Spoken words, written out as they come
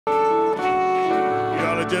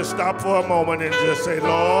just stop for a moment and just say,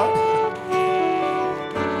 Lord,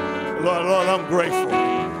 I'm grateful.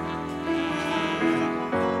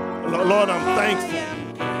 Lord, I'm thankful.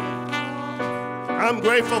 I'm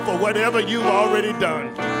grateful for whatever you've already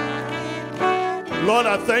done. Lord,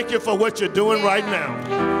 I thank you for what you're doing right now.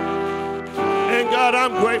 And God,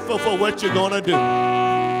 I'm grateful for what you're going to do.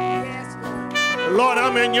 Lord,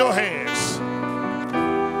 I'm in your hands.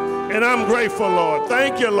 And I'm grateful, Lord.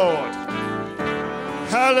 Thank you, Lord.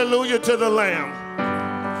 Hallelujah to the Lamb.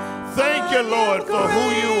 Thank you, Lord, for who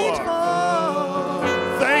you are.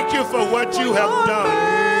 Thank you for what you have done.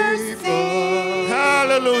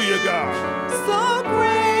 Hallelujah, God. So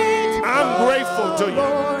great. I'm grateful to you.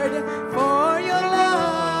 Lord, for your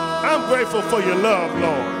love. I'm grateful for your love,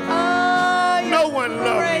 Lord. No one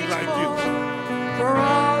loved me like you. For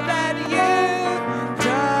all that you've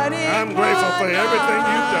done in I'm grateful for everything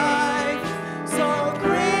you've done. So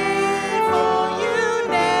grateful you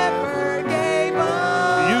never gave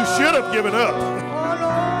up. You should have given up. Oh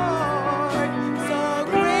Lord, so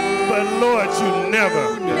grateful. But Lord, you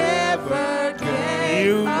never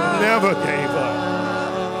gave up.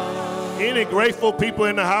 Any grateful people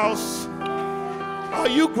in the house? Are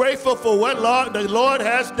you grateful for what the Lord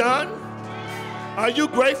has done? Are you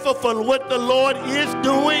grateful for what the Lord is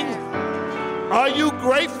doing? Are you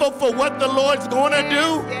grateful for what the Lord's going to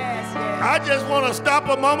do? Yes. I just want to stop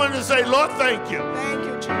a moment and say, Lord, thank you. Thank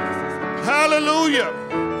you, Jesus. Hallelujah.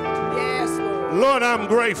 Yes, Lord. Lord, I'm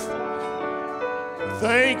grateful.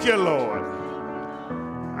 Thank you, Lord.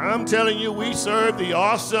 I'm telling you, we serve the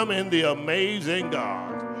awesome and the amazing God.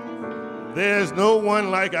 There's no one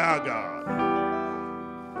like our God.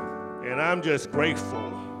 And I'm just grateful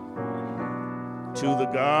to the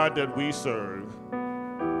God that we serve.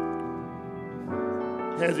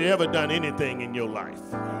 Has he ever done anything in your life?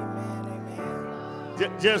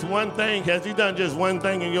 Amen. Just one thing? Has he done just one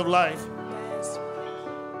thing in your life? Yes.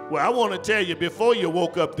 Well, I want to tell you, before you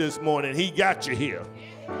woke up this morning, he got you here.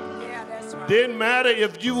 Yeah, that's right. Didn't matter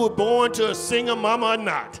if you were born to a single mama or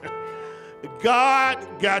not. God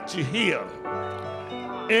got you here.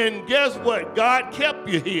 And guess what? God kept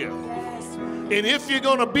you here. Yes. And if you're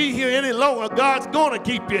going to be here any longer, God's going to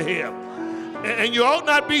keep you here. And you ought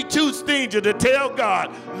not be too stingy to tell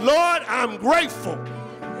God, Lord, I'm grateful.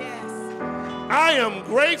 Yes. I am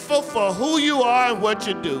grateful for who you are and what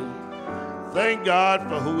you do. Thank God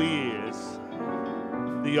for who he is.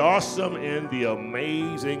 The awesome and the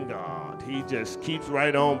amazing God. He just keeps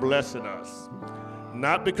right on blessing us.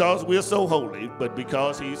 Not because we're so holy, but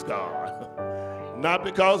because he's God. Not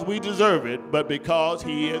because we deserve it, but because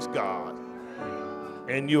he is God.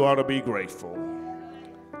 And you ought to be grateful.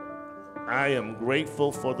 I am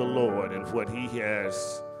grateful for the Lord and what he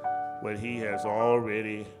has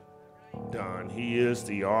already done. He is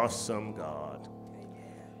the awesome God.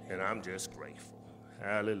 And I'm just grateful.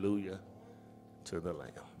 Hallelujah to the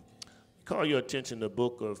Lamb. Call your attention to the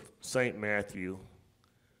book of St. Matthew,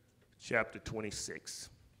 chapter 26.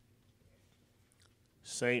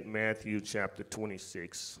 St. Matthew, chapter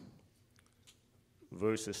 26,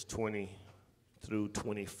 verses 20 through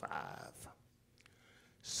 25.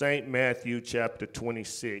 St. Matthew, chapter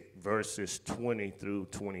 26, verses 20 through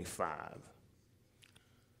 25.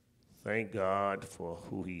 Thank God for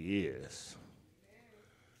who he is.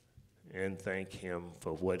 And thank him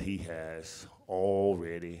for what he has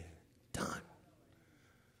already done.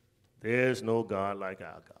 There's no God like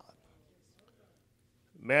our God.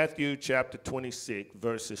 Matthew chapter 26,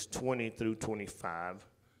 verses 20 through 25.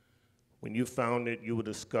 When you found it, you will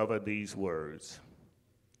discover these words.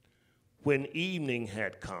 When evening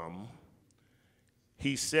had come,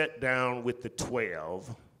 he sat down with the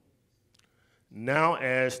 12. Now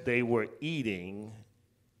as they were eating,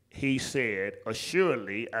 he said,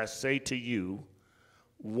 assuredly, I say to you,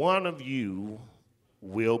 one of you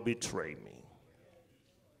will betray me.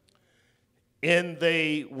 And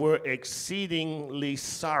they were exceedingly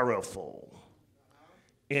sorrowful.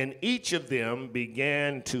 And each of them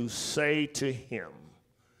began to say to him,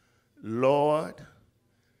 Lord,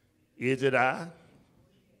 is it I?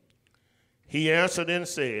 He answered and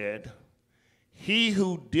said, he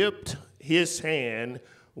who dipped his hand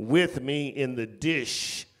with me in the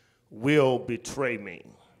dish will betray me.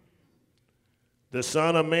 The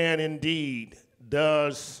Son of Man indeed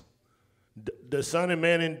goes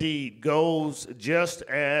just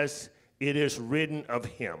as it is written of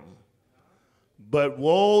him. But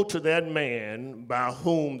woe to that man by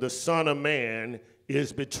whom the Son of Man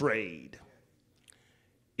is betrayed.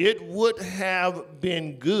 It would have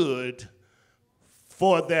been good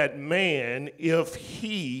for that man if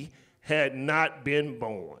he had not been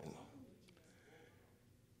born.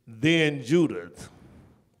 Then Judas,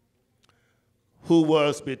 who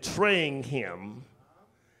was betraying him,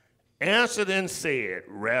 answered and said,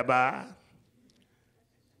 Rabbi,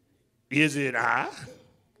 is it I?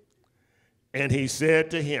 And he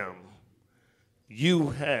said to him, you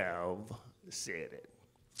have said it.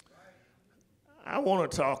 I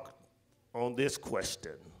want to talk on this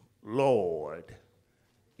question, Lord,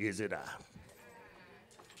 is it I?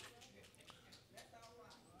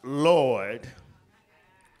 Lord,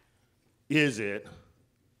 is it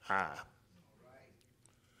I?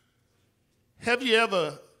 Have you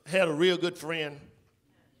ever had a real good friend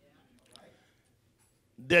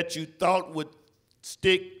that you thought would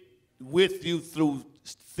stick with you through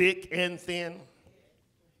thick and thin?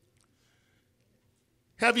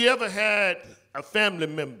 Have you ever had a family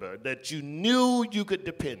member that you knew you could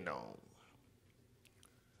depend on,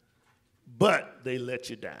 but they let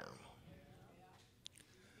you down?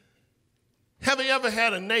 Have you ever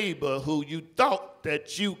had a neighbor who you thought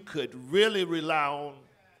that you could really rely on,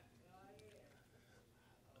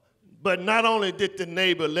 but not only did the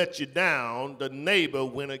neighbor let you down, the neighbor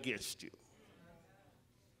went against you?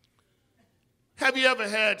 Have you ever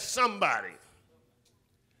had somebody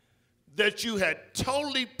that you had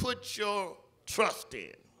totally put your trust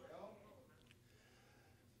in,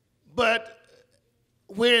 but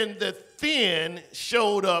when the thin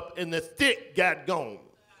showed up and the thick got gone,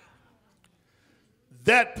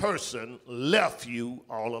 that person left you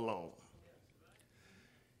all alone?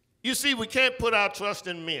 You see, we can't put our trust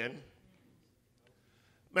in men.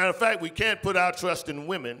 Matter of fact, we can't put our trust in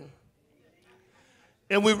women.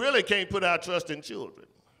 And we really can't put our trust in children.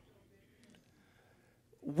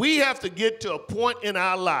 We have to get to a point in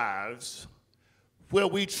our lives where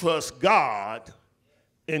we trust God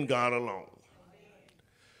and God alone.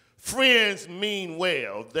 Friends mean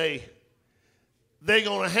well. They're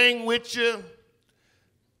going to hang with you.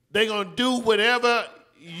 They're going to do whatever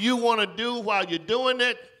you want to do while you're doing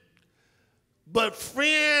it. But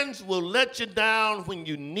friends will let you down when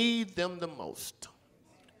you need them the most.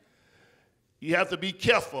 You have to be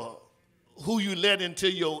careful who you let into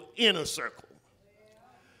your inner circle,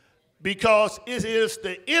 because it is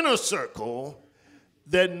the inner circle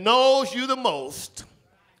that knows you the most,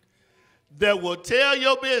 that will tell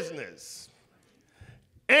your business,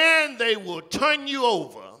 and they will turn you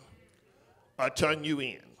over or turn you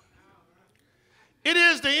in. It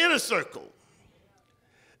is the inner circle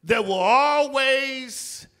that will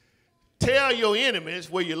always tell your enemies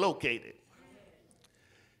where you're located.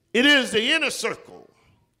 It is the inner circle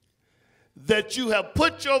that you have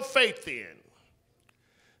put your faith in,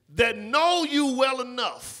 that know you well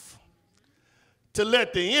enough to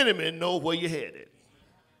let the enemy know where you're headed.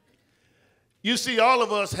 You see, all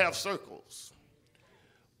of us have circles.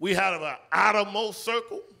 We have an outermost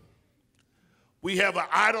circle, we have an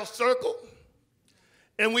outer circle,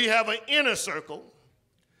 and we have an inner circle,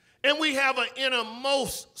 and we have an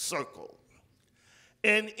innermost circle.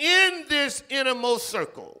 And in this innermost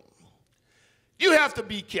circle, you have to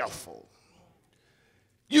be careful.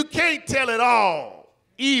 You can't tell it all,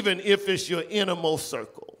 even if it's your innermost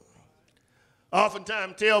circle. I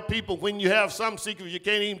oftentimes tell people, when you have some secrets, you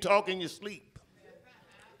can't even talk in your sleep,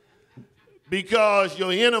 because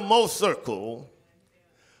your innermost circle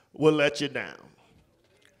will let you down.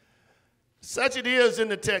 Such it is in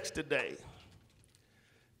the text today.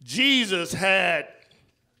 Jesus had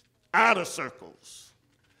outer circles.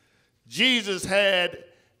 Jesus had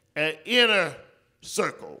an inner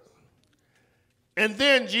circle. And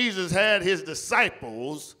then Jesus had his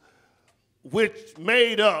disciples, which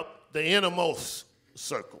made up the innermost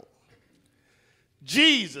circle.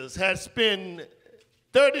 Jesus had spent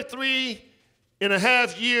 33 and a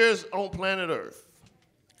half years on planet Earth.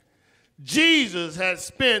 Jesus had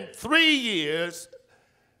spent 3 years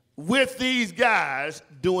with these guys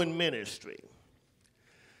doing ministry.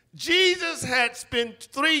 Jesus had spent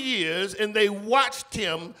 3 years, and they watched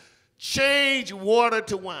him change water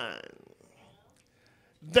to wine.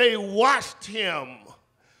 They watched him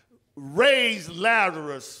raise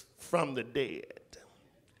Lazarus from the dead.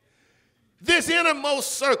 This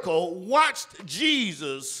innermost circle watched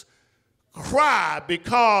Jesus cry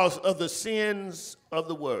because of the sins of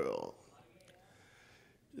the world.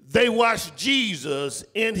 They watched Jesus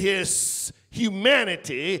in his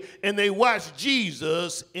humanity, and they watched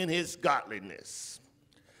Jesus in his godliness.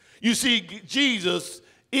 You see, Jesus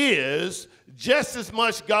is just as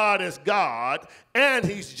much God as God, and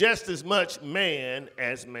he's just as much man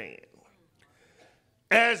as man.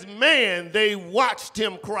 As man, they watched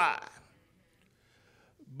him cry.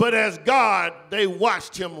 But as God, they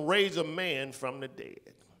watched him raise a man from the dead.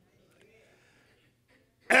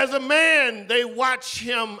 As a man, they watched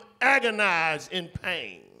him agonize in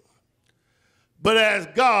pain. But as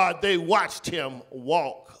God, they watched him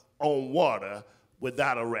walk on water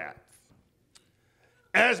without a raft.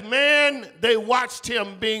 As man, they watched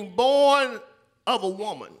him being born of a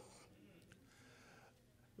woman.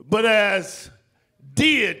 But as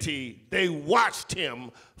deity, they watched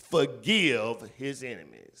him forgive his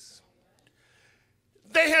enemies.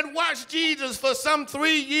 They had watched Jesus for some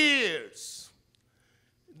 3 years.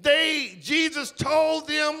 Jesus told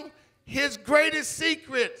them his greatest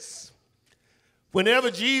secrets.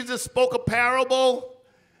 Whenever Jesus spoke a parable,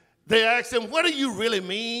 they asked him, what do you really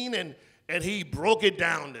mean? And he broke it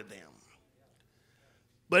down to them.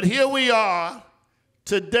 But here we are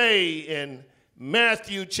today in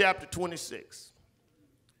Matthew chapter 26.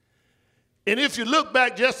 And if you look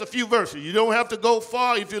back just a few verses, you don't have to go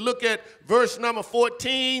far. If you look at verse number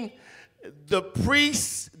 14, the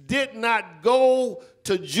priests did not go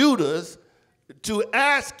to Judas to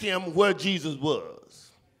ask him where Jesus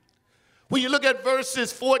was. When you look at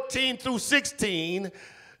verses 14 through 16,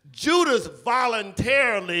 Judas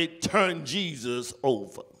voluntarily turned Jesus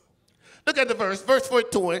over. Look at the verse. Verse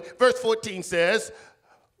 14 says,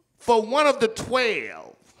 for one of the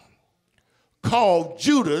 12, called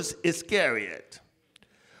Judas Iscariot,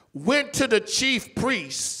 went to the chief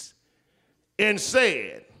priests and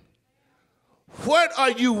said, what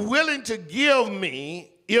are you willing to give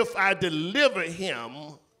me if I deliver him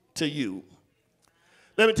to you?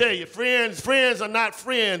 Let me tell you, friends are not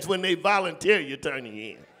friends when they voluntarily turn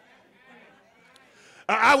you in.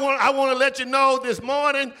 I want to let you know this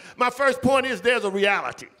morning, my first point is there's a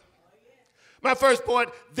reality. My first point,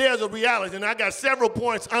 there's a reality, and I got several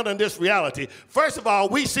points under this reality. First of all,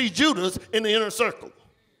 we see Judas in the inner circle.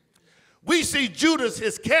 We see Judas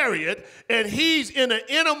Iscariot, and he's in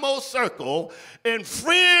the innermost circle, and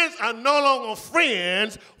friends are no longer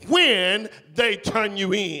friends when they turn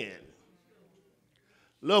you in.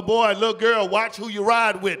 Little boy, little girl, watch who you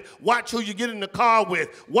ride with. Watch who you get in the car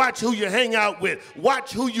with. Watch who you hang out with.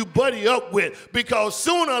 Watch who you buddy up with. Because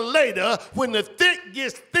sooner or later, when the thick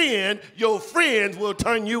gets thin, your friends will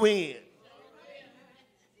turn you in.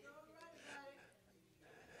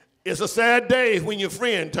 It's a sad day when your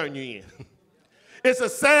friend turn you in. It's a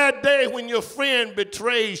sad day when your friend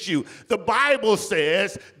betrays you. The Bible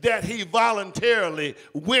says that he voluntarily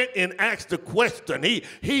went and asked a question.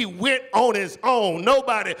 He went on his own.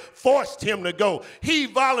 Nobody forced him to go. He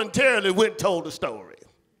voluntarily went and told the story.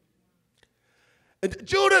 And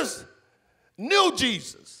Judas knew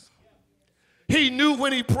Jesus. He knew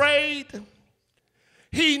when he prayed.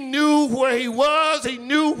 He knew where he was. He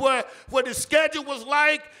knew what his schedule was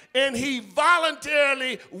like. And he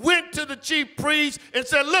voluntarily went to the chief priest and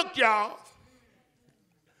said, look, y'all,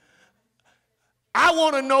 I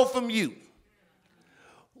want to know from you,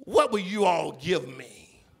 what will you all give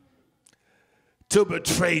me to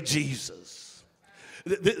betray Jesus?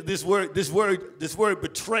 This word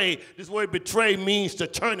betray means to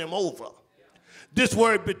turn him over. This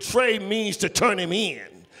word betray means to turn him in.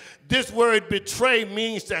 This word betray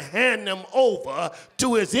means to hand them over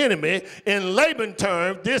to his enemy. In layman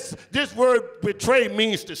terms, this word betray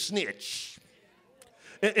means to snitch.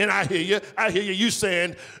 And I hear you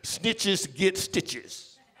saying, snitches get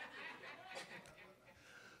stitches.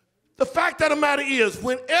 The fact of the matter is,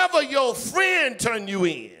 whenever your friend turn you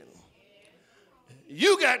in,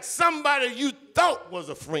 you got somebody you thought was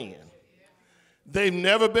a friend. They've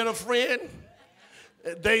never been a friend.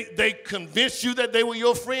 They convinced you that they were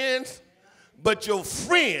your friends, but your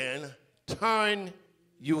friend turned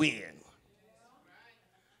you in.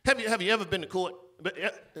 Have you ever been to court?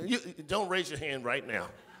 Don't raise your hand right now.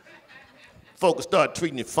 Folks start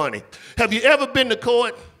treating you funny. Have you ever been to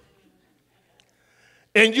court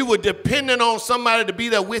and you were depending on somebody to be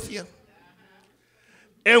there with you?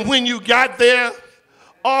 And when you got there,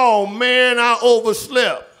 oh man, I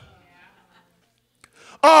overslept.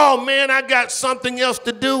 Oh, man, I got something else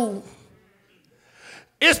to do.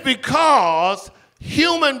 It's because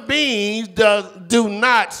human beings do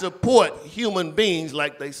not support human beings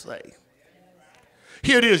like they say.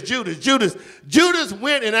 Here it is, Judas. Judas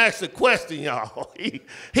went and asked a question, y'all.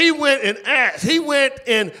 He went and asked. He went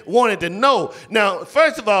and wanted to know. Now,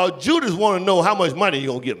 first of all, Judas wanted to know how much money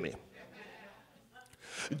you're going to give me.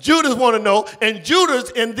 Judas want to know, and Judas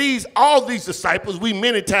and all these disciples, we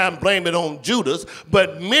many times blame it on Judas,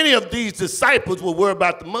 but many of these disciples were worried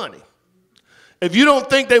about the money. If you don't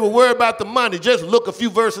think they were worried about the money, just look a few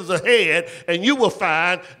verses ahead and you will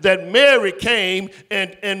find that Mary came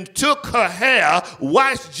and took her hair,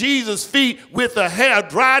 washed Jesus' feet with her hair,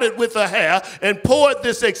 dried it with her hair, and poured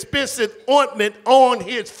this expensive ointment on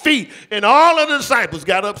his feet. And all of the disciples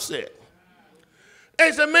got upset.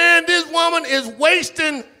 They said, man, this woman is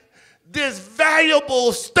wasting this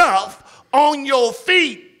valuable stuff on your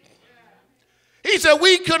feet. He said,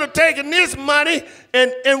 we could have taken this money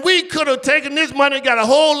and we could have taken this money and got a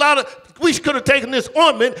whole lot of, we could have taken this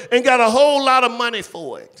ointment and got a whole lot of money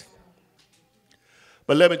for it.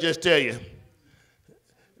 But let me just tell you,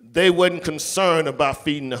 they wasn't concerned about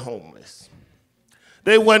feeding the homeless.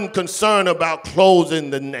 They wasn't concerned about clothing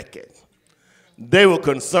the naked. They were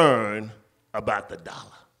concerned about the dollar.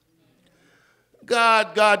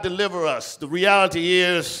 God deliver us. The reality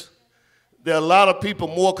is there are a lot of people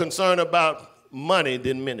more concerned about money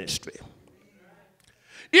than ministry.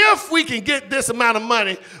 If we can get this amount of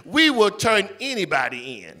money, we will turn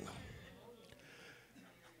anybody in.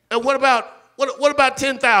 And what about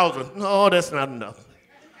 10,000? No, that's not enough.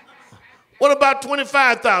 What about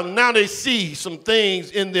 25,000? Now they see some things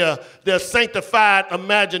in their sanctified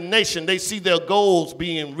imagination. They see their goals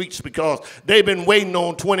being reached because they've been waiting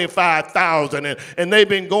on 25,000 and they've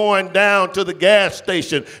been going down to the gas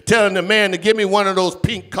station telling the man to give me one of those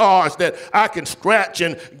pink cars that I can scratch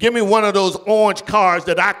and give me one of those orange cars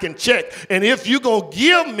that I can check. And if you're going to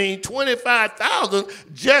give me 25,000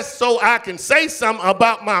 just so I can say something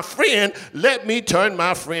about my friend, let me turn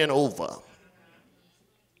my friend over.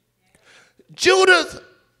 Judas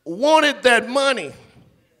wanted that money.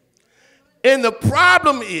 And the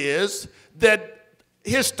problem is that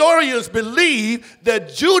historians believe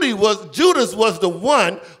that Judas was the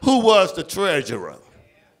one who was the treasurer.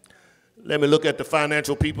 Let me look at the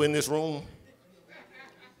financial people in this room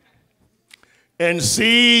and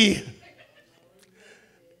see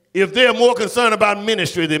if they're more concerned about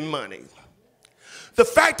ministry than money. The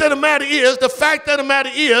fact of the matter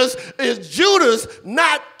is Judas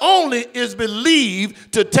not only is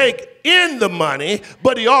believed to take in the money,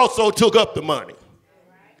 but he also took up the money.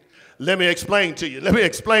 Let me explain to you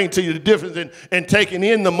the difference in taking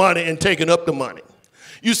in the money and taking up the money.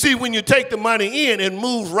 You see, when you take the money in, it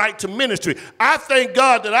moves right to ministry. I thank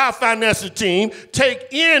God that our financial team take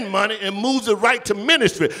in money and moves it right to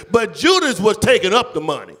ministry. But Judas was taking up the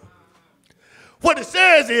money. What it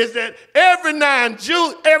says is that every now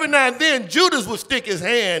and then Judas would stick his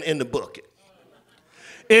hand in the bucket.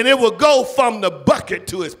 And it would go from the bucket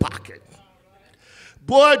to his pocket.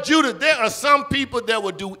 Boy, Judas, there are some people that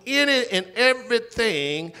would do any and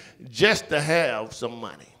everything just to have some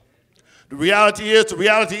money. The reality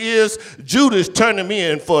is Judas turned him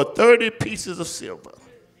in for 30 pieces of silver.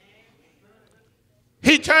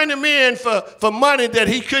 He turned him in for money that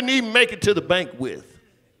he couldn't even make it to the bank with.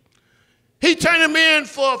 He turned him in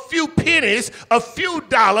for a few pennies, a few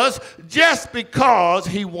dollars, just because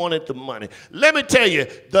he wanted the money. Let me tell you,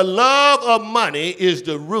 the love of money is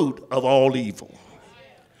the root of all evil.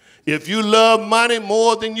 If you love money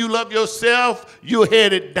more than you love yourself, you're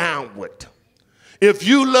headed downward. If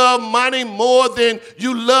you love money more than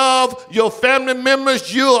you love your family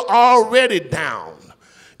members, you're already down.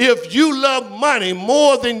 If you love money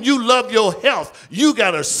more than you love your health, you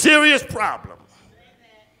got a serious problem.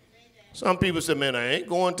 Some people say, man, I ain't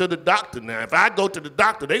going to the doctor now. If I go to the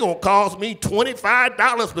doctor, they're going to cost me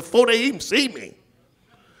 $25 before they even see me.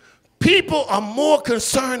 People are more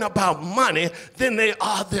concerned about money than they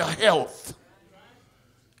are their health.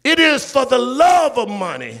 It is for the love of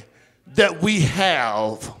money that we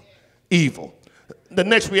have evil. The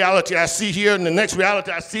next reality I see here, and the next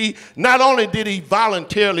reality I see, not only did he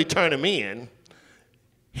voluntarily turn him in,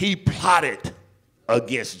 he plotted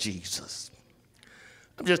against Jesus.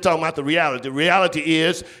 I'm just talking about the reality. The reality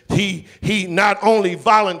is he not only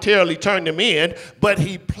voluntarily turned him in, but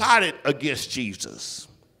he plotted against Jesus.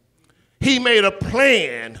 He made a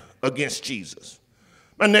plan against Jesus.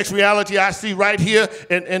 My next reality I see right here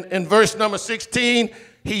in verse number 16,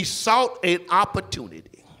 he sought an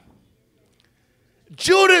opportunity.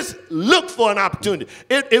 Judas looked for an opportunity.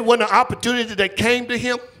 It wasn't an opportunity that came to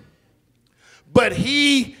him, but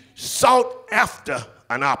he sought after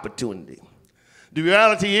an opportunity. The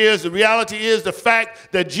reality is the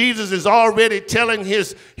fact that Jesus is already telling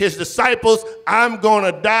his disciples, I'm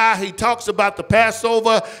going to die. He talks about the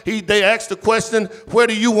Passover. They ask the question, where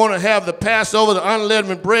do you want to have the Passover, the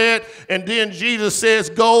unleavened bread? And then Jesus says,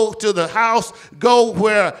 go to the house, go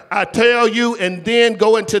where I tell you, and then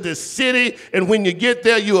go into the city. And when you get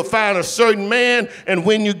there, you will find a certain man. And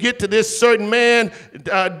when you get to this certain man,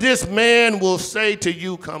 this man will say to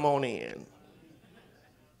you, come on in.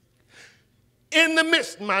 In the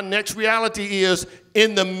midst, my next reality is,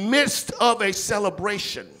 in the midst of a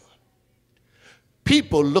celebration,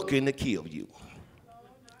 people looking to kill you.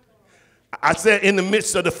 I said in the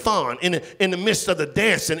midst of the fun, in the midst of the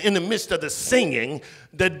dancing, in the midst of the singing,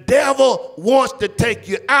 the devil wants to take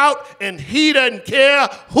you out, and he doesn't care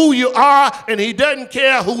who you are, and he doesn't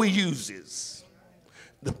care who he uses.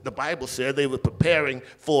 The Bible said they were preparing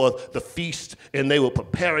for the feast, and they were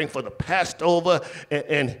preparing for the Passover,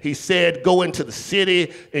 and he said, go into the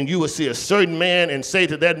city, and you will see a certain man, and say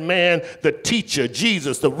to that man, the teacher,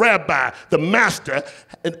 Jesus, the rabbi, the master,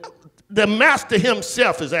 and the master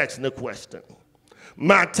himself is asking the question.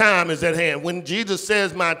 My time is at hand. When Jesus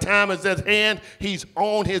says my time is at hand, he's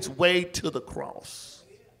on his way to the cross.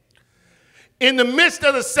 In the midst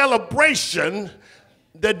of the celebration,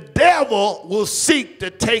 the devil will seek to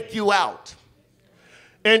take you out.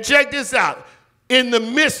 And check this out. In the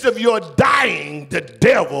midst of your dying, the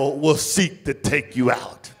devil will seek to take you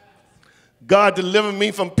out. God delivered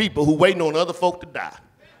me from people who waiting on other folk to die.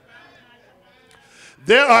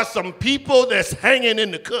 There are some people that's hanging in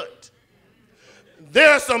the cut. There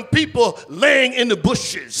are some people laying in the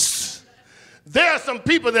bushes. There are some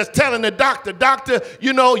people that's telling the doctor,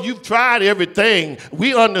 you know, you've tried everything.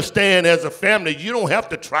 We understand as a family, you don't have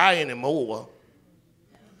to try anymore.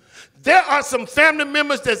 There are some family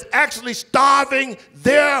members that's actually starving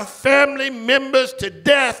their family members to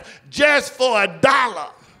death just for $1.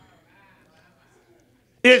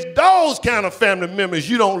 It's those kind of family members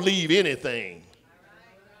you don't leave anything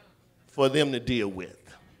for them to deal with.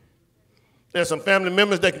 There's some family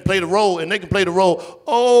members that can play the role, and they can play the role,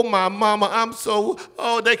 oh, my mama,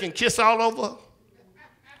 they can kiss all over.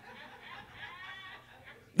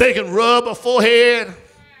 They can rub her forehead,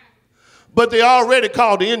 but they already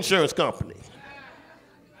called the insurance company.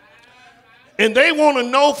 And they want to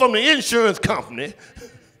know from the insurance company,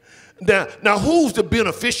 now who's the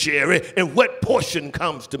beneficiary and what portion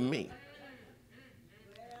comes to me?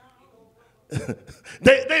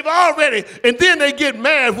 They've already, and then they get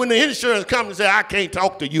mad when the insurance company says, I can't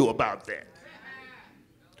talk to you about that.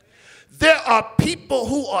 There are people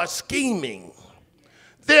who are scheming.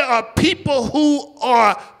 There are people who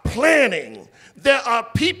are planning. There are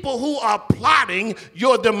people who are plotting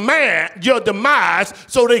your demise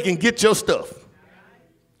so they can get your stuff.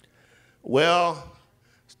 Well,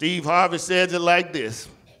 Steve Harvey says it like this.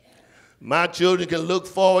 My children can look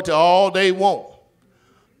forward to all they want,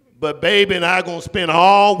 but baby and I gonna spend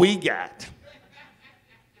all we got.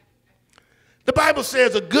 The Bible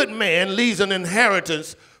says a good man leaves an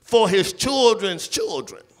inheritance for his children's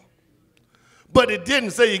children. But it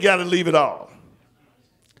didn't say you gotta leave it all.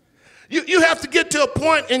 You have to get to a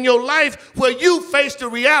point in your life where you face the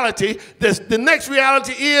reality that the next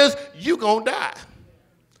reality is you gonna die.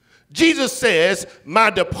 Jesus says, my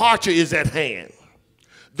departure is at hand.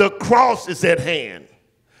 The cross is at hand.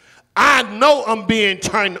 I know I'm being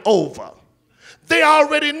turned over. They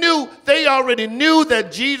already knew that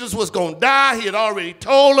Jesus was going to die. He had already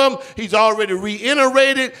told them. He's already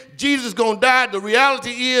reiterated. Jesus is going to die. The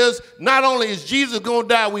reality is, not only is Jesus going to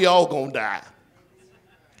die, we all going to die.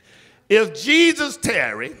 If Jesus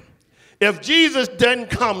tarry, if Jesus doesn't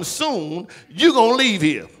come soon, you're going to leave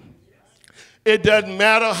here. It doesn't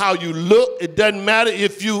matter how you look. It doesn't matter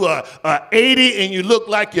if you are 80 and you look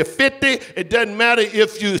like you're 50. It doesn't matter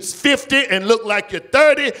if you're 50 and look like you're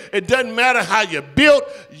 30. It doesn't matter how you're built.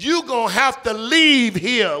 You're going to have to leave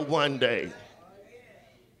here one day.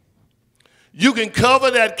 You can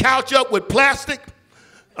cover that couch up with plastic.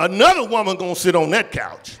 Another woman going to sit on that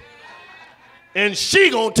couch. And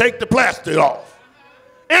she going to take the plastic off.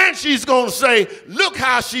 And she's going to say, look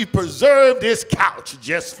how she preserved this couch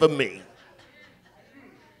just for me.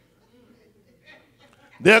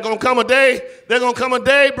 There's going to come a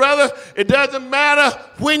day, brother, it doesn't matter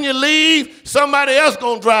when you leave, somebody else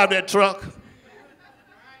going to drive that truck.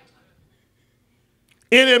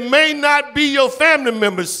 And it may not be your family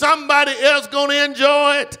members, somebody else going to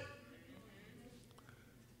enjoy it.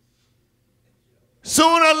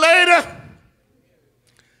 Sooner or later,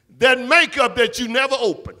 that makeup that you never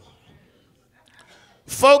opened.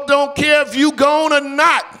 Folk don't care if you gone or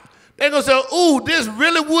not. They're going to say, ooh, this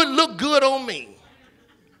really would look good on me.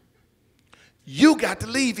 You got to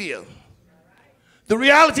leave here. The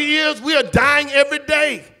reality is we are dying every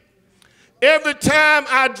day. Every time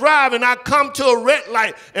I drive and I come to a red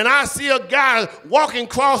light and I see a guy walking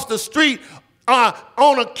across the street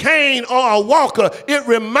on a cane or a walker, it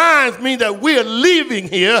reminds me that we're leaving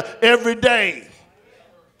here every day.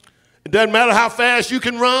 It doesn't matter how fast you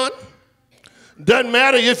can run. It doesn't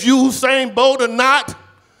matter if you Usain Bolt or not.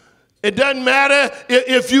 It doesn't matter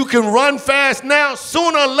if you can run fast now.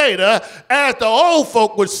 Sooner or later, as the old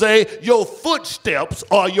folk would say, your footsteps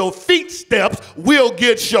or your feet steps will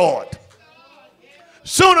get short.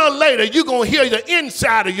 Sooner or later, you're going to hear the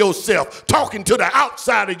inside of yourself talking to the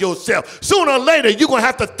outside of yourself. Sooner or later, you're going to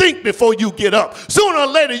have to think before you get up. Sooner or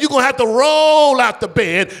later, you're going to have to roll out the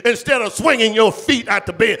bed instead of swinging your feet out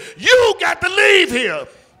the bed. You got to leave here.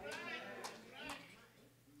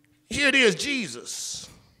 Here it is, Jesus.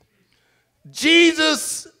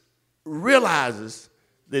 Jesus realizes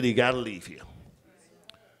that he got to leave here.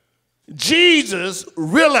 Jesus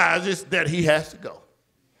realizes that he has to go.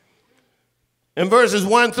 In verses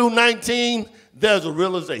 1 through 19, there's a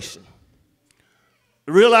realization.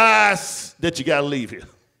 Realize that you got to leave here.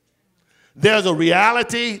 There's a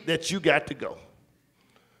reality that you got to go.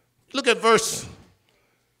 Look at verse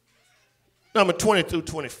number 20 through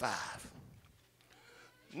 25.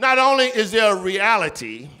 Not only is there a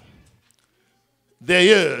reality,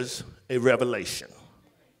 there is a revelation.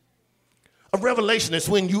 A revelation is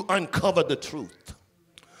when you uncover the truth.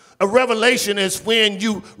 A revelation is when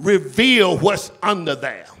you reveal what's under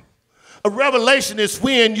there. A revelation is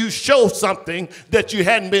when you show something that you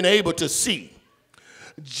hadn't been able to see.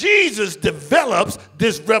 Jesus develops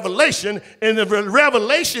this revelation, and the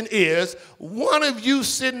revelation is one of you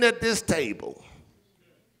sitting at this table.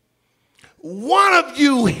 One of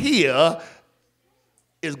you here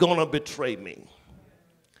is going to betray me.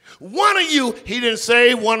 One of you, he didn't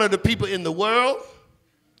say one of the people in the world.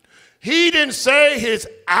 He didn't say his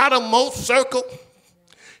outermost circle.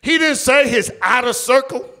 He didn't say his outer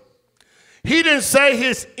circle. He didn't say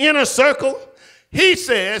his inner circle. He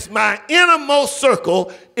says my innermost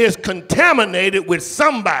circle is contaminated with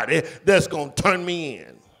somebody that's going to turn me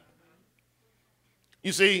in.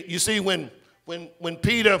 You see, when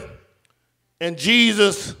Peter and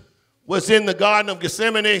Jesus was in the Garden of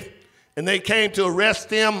Gethsemane and they came to arrest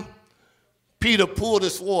him, Peter pulled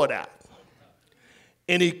his sword out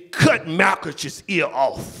and he cut Malchus's ear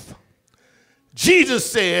off.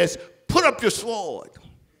 Jesus says, put up your sword.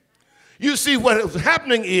 You see, what was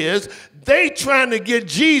happening is they trying to get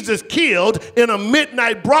Jesus killed in a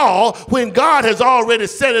midnight brawl when God has already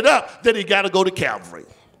set it up that he got to go to Calvary.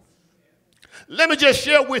 Let me just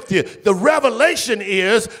share with you, the revelation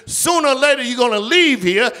is sooner or later you're going to leave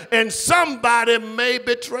here and somebody may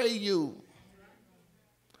betray you.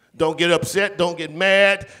 Don't get upset, don't get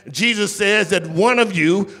mad. Jesus says that one of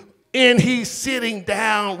you, and he's sitting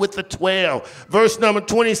down with the 12. Verse number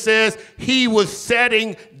 20 says he was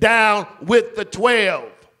sitting down with the 12.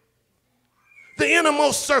 The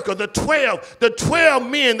innermost circle, the 12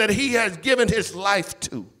 men that he has given his life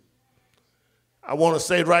to. I want to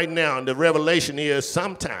say right now, and the revelation is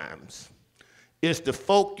sometimes it's the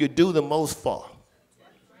folk you do the most for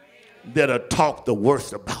that'll talk the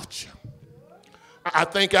worst about you. I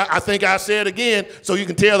think I say it again so you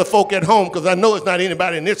can tell the folk at home, because I know it's not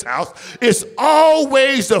anybody in this house. It's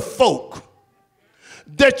always the folk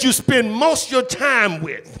that you spend most of your time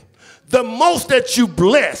with, the most that you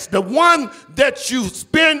bless, the one that you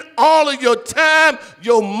spend all of your time,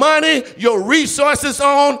 your money, your resources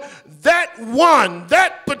on. That one,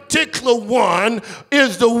 that particular one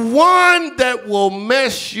is the one that will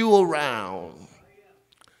mess you around.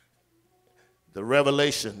 The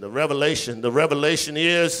revelation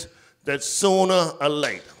is that sooner or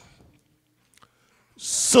later,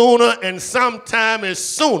 sooner, and sometime is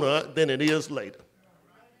sooner than it is later.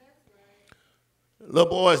 Little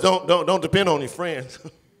boys, don't depend on your friends.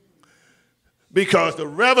 Because the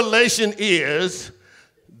revelation is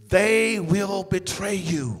they will betray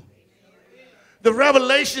you. The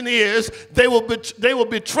revelation is they will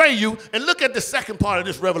betray you. And look at the second part of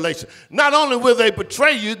this revelation. Not only will they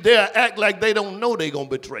betray you, they'll act like they don't know they're going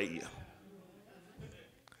to betray you.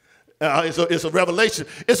 It's a revelation.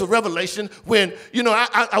 It's a revelation when,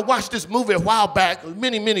 I watched this movie a while back,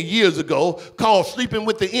 many, many years ago, called Sleeping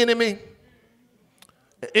with the Enemy.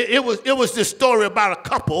 It was this story about a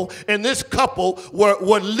couple, and this couple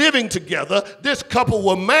were living together. This couple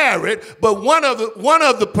were married, but one of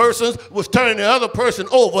the persons was turning the other person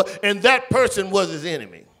over, and that person was his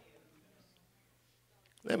enemy.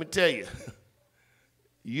 Let me tell you,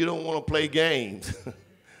 you don't want to play games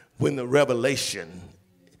when the revelation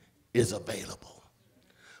is available.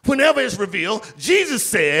 Whenever it's revealed, Jesus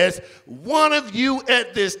says, one of you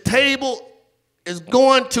at this table is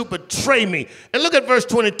going to betray me. And look at verse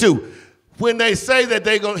 22. When they say that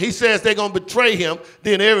he says they're going to betray him,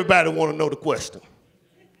 then everybody want to know the question.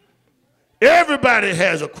 Everybody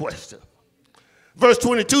has a question. Verse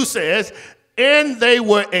 22 says, and they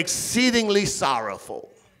were exceedingly sorrowful.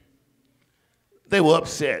 They were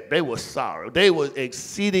upset. They were sorry. They were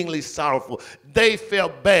exceedingly sorrowful. They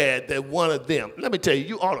felt bad that one of them. Let me tell you,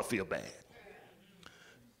 you ought to feel bad.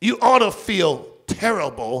 You ought to feel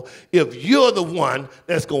terrible if you're the one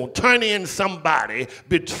that's going to turn in somebody,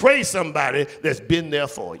 betray somebody that's been there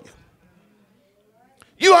for you.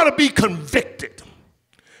 You ought to be convicted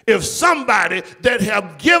if somebody that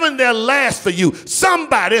have given their last for you,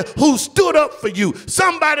 somebody who stood up for you,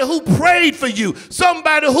 somebody who prayed for you,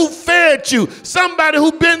 somebody who fed you, somebody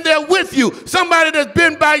who been there with you, somebody that's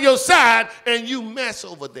been by your side, and you mess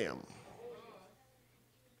over them.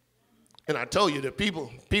 And I told you that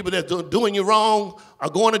people that's doing you wrong, are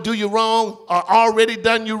going to do you wrong, are already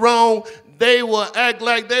done you wrong, they will act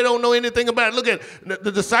like they don't know anything about it. Look at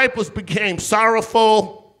the disciples became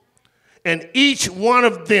sorrowful, and each one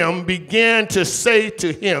of them began to say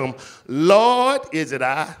to him, Lord, is it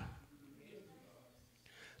I?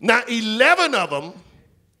 Now, 11 of them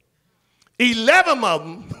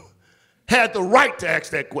had the right to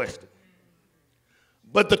ask that question.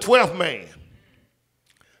 But the 12th man,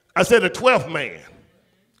 I said the 12th man.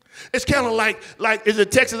 It's kind of like is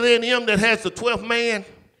it Texas A&M that has the 12th man?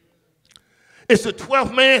 It's the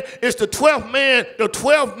 12th man. It's the 12th man. The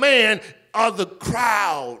 12th man are the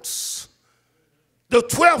crowds. The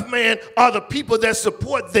 12th man are the people that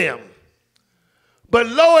support them. But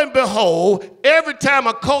lo and behold, every time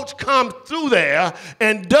a coach comes through there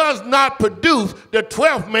and does not produce, the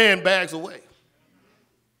 12th man bags away.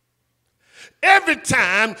 Every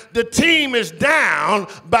time the team is down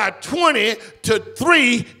by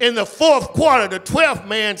 20-3 in the fourth quarter, the 12th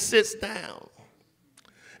man sits down.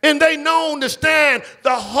 And they known to stand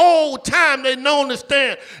the whole time. They known to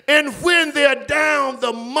stand. And when they're down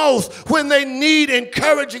the most, when they need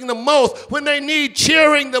encouraging the most, when they need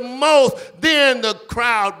cheering the most, then the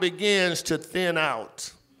crowd begins to thin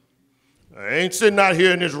out. I ain't sitting out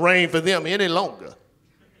here in this rain for them any longer.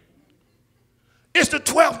 It's the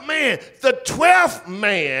 12th man. The 12th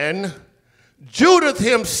man, Judas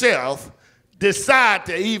himself, decide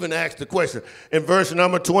to even ask the question. In verse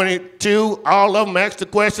number 22, all of them asked the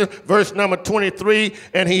question. Verse number 23,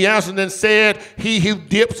 and he answered and said, he who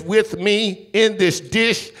dips with me in this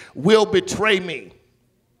dish will betray me.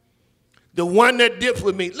 The one that dips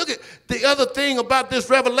with me. Look at the other thing about this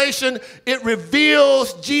revelation. It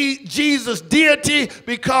reveals Jesus' deity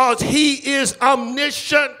because he is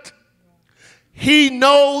omniscient. He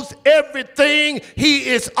knows everything. He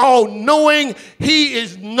is all-knowing. He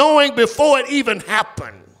is knowing before it even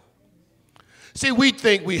happened. See, we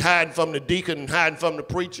think we hiding from the deacon and hiding from the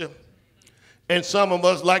preacher. And some of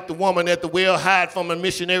us, like the woman at the well, hide from the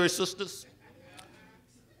missionary sisters.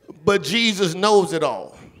 But Jesus knows it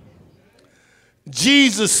all.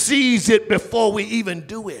 Jesus sees it before we even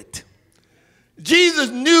do it. Jesus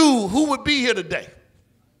knew who would be here today.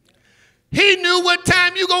 He knew what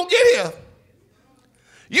time you're going to get here.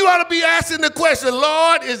 You ought to be asking the question,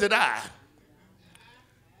 Lord, is it I?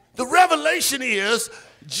 The revelation is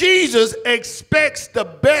Jesus expects the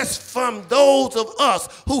best from those of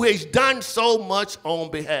us who he's done so much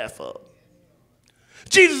on behalf of.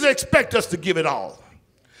 Jesus expects us to give it all.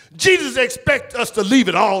 Jesus expects us to leave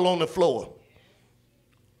it all on the floor.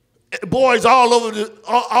 Boys all over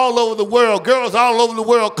the world, girls all over the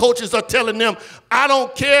world, coaches are telling them, I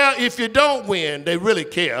don't care if you don't win. They really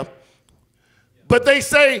care. But they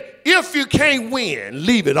say, if you can't win,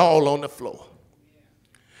 leave it all on the floor.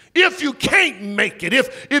 If you can't make it,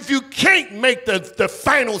 if you can't make the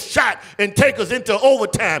final shot and take us into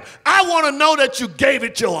overtime, I want to know that you gave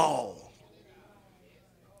it your all.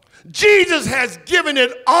 Jesus has given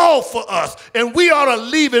it all for us, and we ought to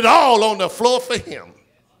leave it all on the floor for him.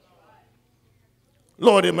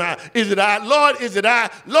 Lord, is it I? Lord, is it I?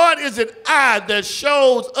 Lord, is it I that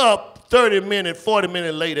shows up 30 minutes, 40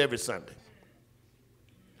 minutes late every Sunday?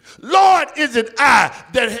 Lord, is it I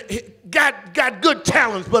that got good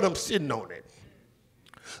talents, but I'm sitting on it?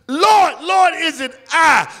 Lord, is it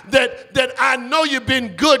I that I know you've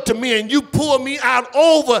been good to me and you pull me out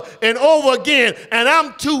over and over again, and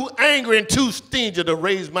I'm too angry and too stingy to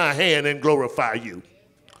raise my hand and glorify you?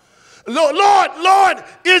 Lord,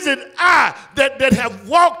 is it I that have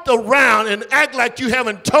walked around and act like you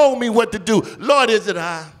haven't told me what to do? Lord, is it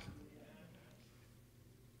I?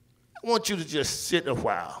 I want you to just sit a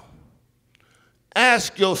while.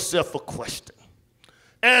 Ask yourself a question.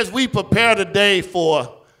 As we prepare today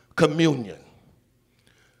for communion,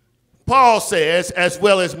 Paul says, as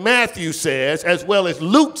well as Matthew says, as well as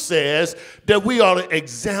Luke says, that we ought to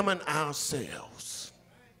examine ourselves.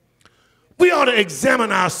 We ought to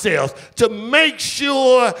examine ourselves to make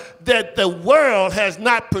sure that the world has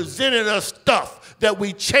not presented us stuff that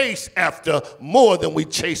we chase after more than we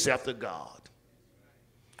chase after God.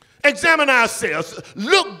 Examine ourselves.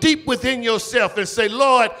 Look deep within yourself and say,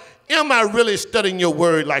 Lord, am I really studying your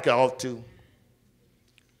word like I ought to?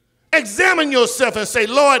 Examine yourself and say,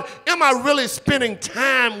 Lord, am I really spending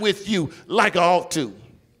time with you like I ought to?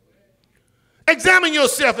 Examine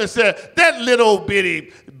yourself and say, that little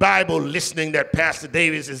bitty Bible listening that Pastor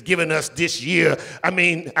Davis has given us this year,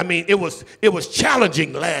 it was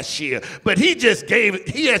challenging last year, but he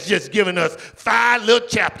has just given us 5 little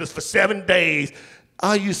chapters for 7 days.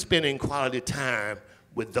 Are you spending quality time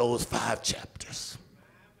with those 5 chapters?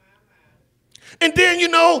 And then,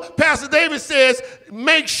 Pastor David says,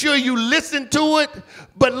 make sure you listen to it.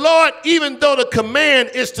 But Lord, even though the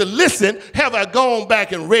command is to listen, have I gone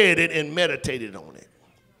back and read it and meditated on it?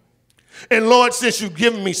 And Lord, since you've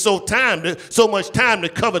given me so much time to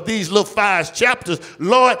cover these little 5 chapters,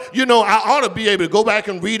 Lord, I ought to be able to go back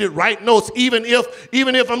and read it, write notes, even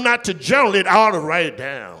if I'm not to journal it, I ought to write it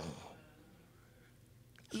down.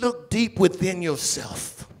 Look deep within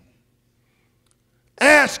yourself.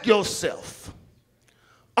 Ask yourself,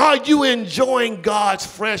 are you enjoying God's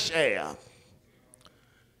fresh air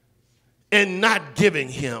and not giving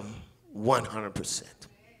him 100%?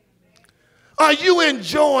 Are you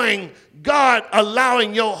enjoying God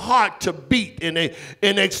allowing your heart to beat and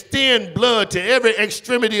extend blood to every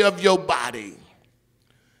extremity of your body,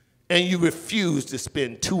 and you refuse to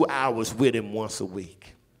spend 2 hours with him once a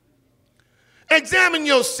week? Examine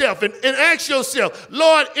yourself and ask yourself,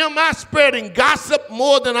 Lord, am I spreading gossip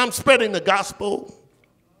more than I'm spreading the gospel?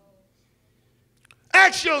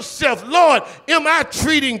 Ask yourself, Lord, am I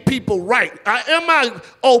treating people right? Am I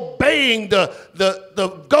obeying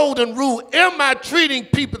the golden rule? Am I treating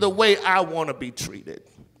people the way I want to be treated?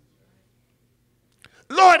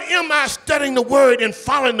 Lord, am I studying the word and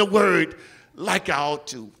following the word like I ought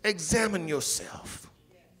to? Examine yourself.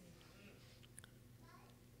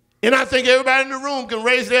 And I think everybody in the room can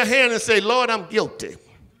raise their hand and say, Lord, I'm guilty.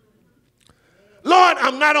 Lord,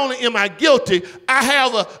 I'm not only am I guilty, I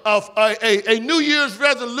have a New Year's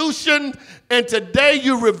resolution, and today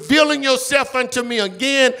you're revealing yourself unto me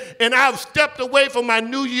again, and I've stepped away from my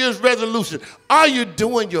New Year's resolution. Are you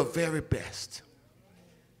doing your very best?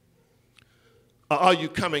 Or are you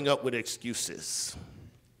coming up with excuses?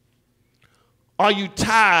 Are you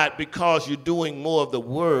tired because you're doing more of the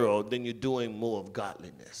world than you're doing more of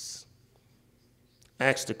godliness?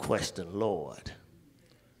 Ask the question, Lord,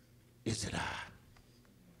 is it I?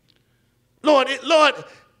 Lord,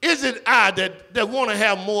 is it I that want to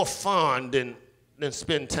have more fun than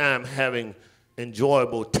spend time having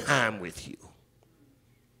enjoyable time with you?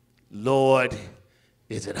 Lord,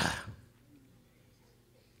 is it I?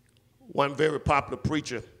 One very popular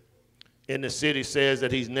preacher in the city says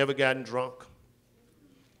that he's never gotten drunk.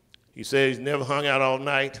 He says he's never hung out all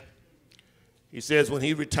night. He says when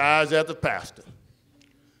he retires as a pastor,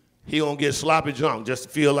 he gonna get sloppy drunk just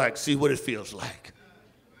to see what it feels like.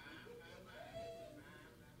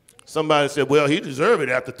 Somebody said, well, he deserved it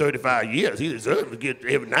after 35 years. He deserved to get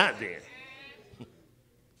every now and then.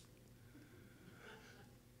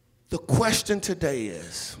 The question today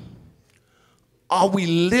is, are we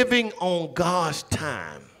living on God's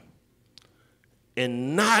time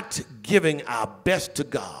and not giving our best to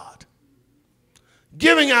God?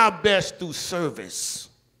 Giving our best through service.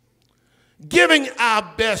 Giving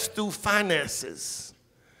our best through finances.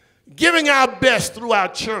 Giving our best through our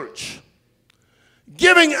church.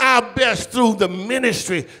 Giving our best through the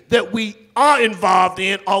ministry that we are involved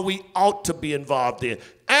in or we ought to be involved in.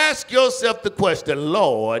 Ask yourself the question,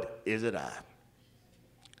 Lord, is it I?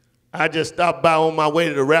 I just stopped by on my way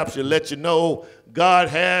to the rapture to let you know God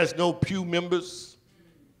has no pew members.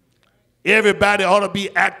 Everybody ought to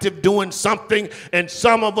be active doing something, and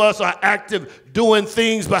some of us are active doing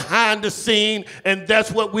things behind the scene, and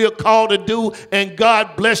that's what we're called to do, and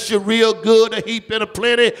God bless you real good, a heap and a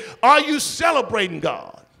plenty. Are you celebrating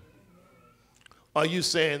God? Are you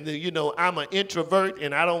saying that, I'm an introvert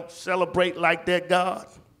and I don't celebrate like that, God?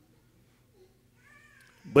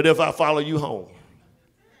 But if I follow you home,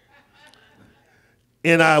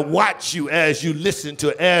 and I watch you as you listen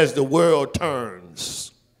to as the world turns,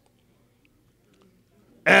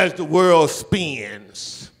 as the world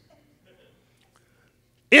spins,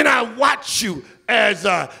 and I watch you as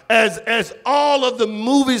all of the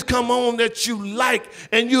movies come on that you like,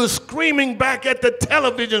 and you're screaming back at the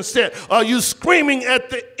television set, or you screaming at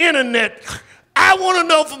the internet. I want to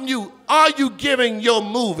know from you, are you giving your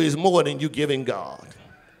movies more than you giving God?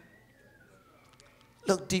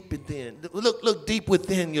 Look deep within. Look deep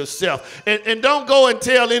within yourself, and don't go and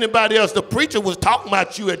tell anybody else the preacher was talking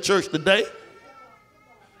about you at church today.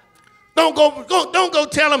 Don't go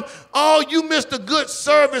tell them, oh, you missed a good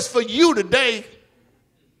service for you today.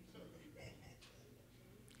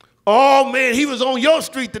 Oh, man, he was on your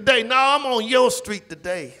street today. No, I'm on your street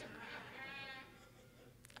today.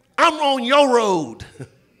 I'm on your road.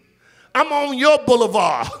 I'm on your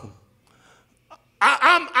boulevard.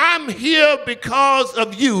 I'm here because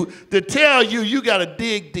of you to tell you you got to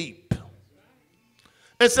dig deep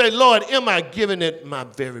and say, Lord, am I giving it my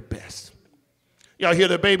very best? Y'all hear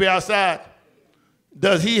the baby outside?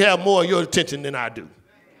 Does he have more of your attention than I do?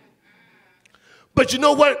 But you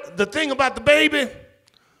know what? The thing about the baby,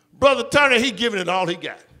 Brother Turner, he giving it all he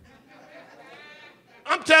got.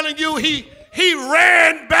 I'm telling you, he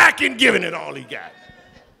ran back and giving it all he got.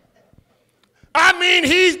 I mean,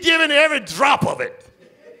 he's giving every drop of it.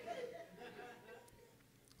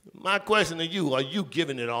 My question to you, are you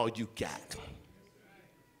giving it all you got?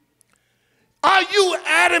 Are you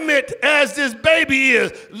adamant as this baby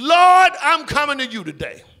is? Lord, I'm coming to you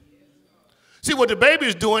today. See what the baby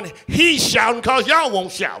is doing? He's shouting because y'all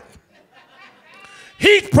won't shout.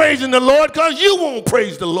 He's praising the Lord because you won't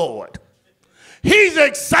praise the Lord. He's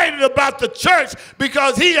excited about the church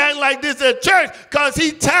because he ain't like this at church because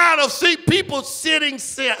he's tired of people sinking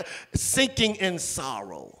in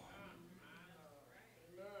sorrow.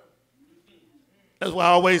 That's why I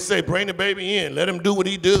always say, bring the baby in. Let him do what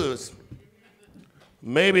he does.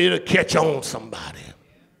 Maybe it'll catch on somebody.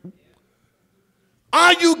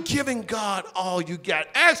 Are you giving God all you got?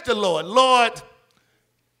 Ask the Lord, Lord,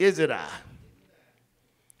 is it I?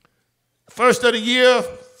 First of the year,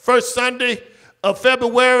 first Sunday of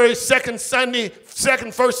February, first Sunday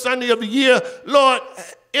of the year, Lord,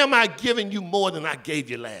 am I giving you more than I gave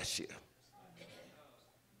you last year?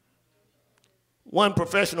 One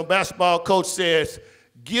professional basketball coach says,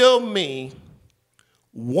 give me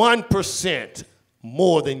 1%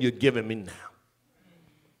 more than you're giving me now.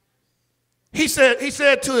 He said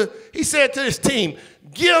to his team,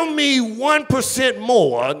 give me 1%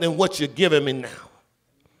 more than what you're giving me now.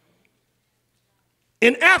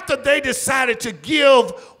 And after they decided to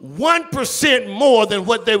give 1% more than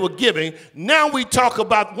what they were giving, now we talk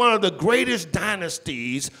about one of the greatest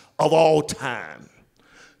dynasties of all time.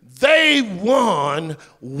 They won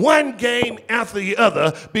one game after the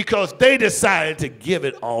other because they decided to give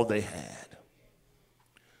it all they had.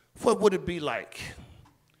 What would it be like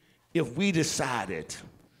if we decided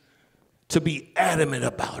to be adamant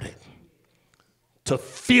about it, to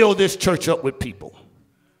fill this church up with people?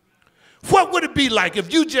 What would it be like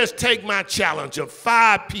if you just take my challenge of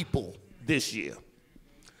 5 people this year?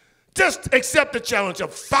 Just accept the challenge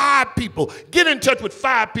of 5 people. Get in touch with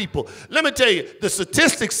 5 people. Let me tell you, the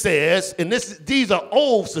statistics says, and these are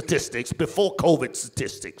old statistics, before COVID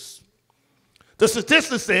statistics. The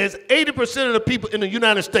statistics says 80% of the people in the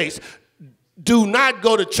United States do not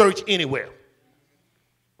go to church anywhere.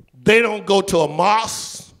 They don't go to a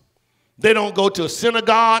mosque. They don't go to a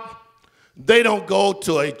synagogue. They don't go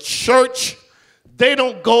to a church. They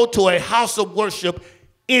don't go to a house of worship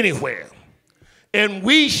anywhere. And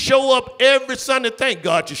we show up every Sunday. Thank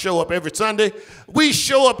God you show up every Sunday. We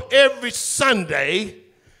show up every Sunday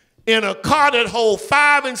in a car that holds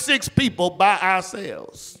 5 and 6 people by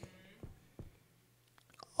ourselves.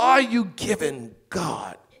 Are you giving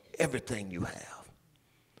God everything you have?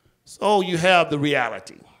 So you have the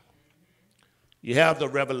reality. You have the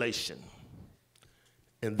revelation.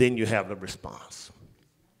 And then you have the response.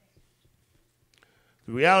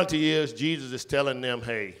 The reality is Jesus is telling them,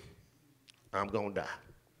 hey, I'm going to die.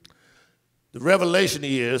 The revelation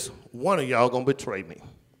is one of y'all going to betray me.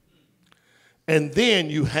 And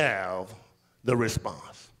then you have the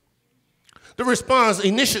response.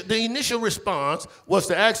 The initial response was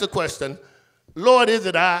to ask the question, Lord, is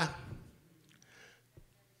it I?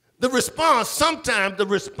 Sometimes the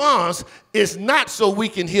response is not so we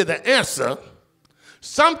can hear the answer.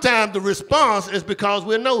 Sometimes the response is because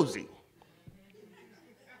we're nosy.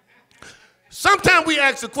 Sometimes we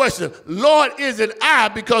ask the question, Lord, is it I?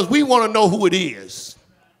 Because we want to know who it is.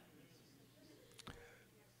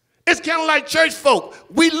 It's kind of like church folk.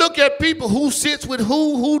 We look at people who sits with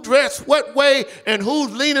who dress what way, and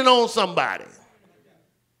who's leaning on somebody.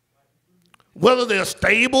 Whether they're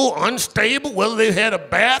stable, unstable, whether they've had a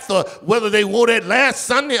bath, or whether they wore that last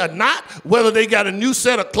Sunday or not, whether they got a new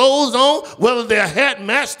set of clothes on, whether their hat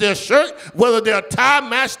matched their shirt, whether their tie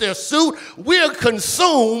matched their suit. We're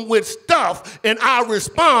consumed with stuff, and our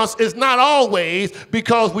response is not always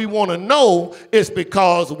because we want to know, it's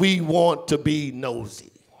because we want to be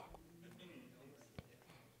nosy.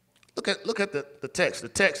 Look at the text.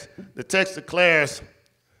 The text declares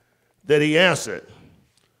that he answered,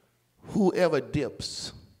 whoever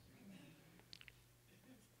dips,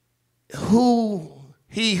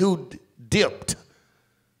 he who dipped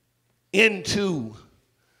into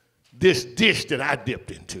this dish that I dipped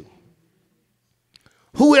into.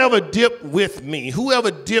 Whoever dipped with me, whoever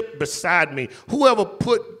dipped beside me, whoever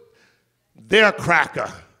put their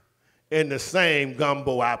cracker in the same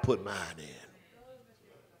gumbo I put mine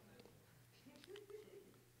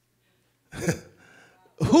in.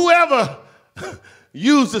 Whoever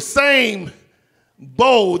used the same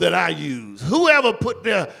bowl that I use, whoever put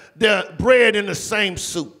their bread in the same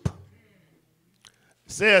soup,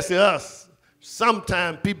 says to us,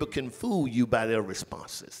 sometimes people can fool you by their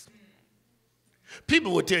responses.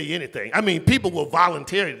 People will tell you anything. I mean, people will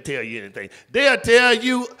voluntarily tell you anything. They'll tell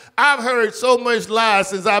you, I've heard so much lies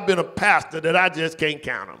since I've been a pastor that I just can't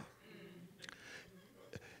count them.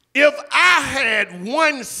 If I had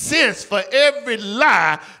 1 cent for every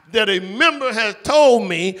lie that a member has told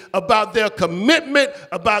me about their commitment,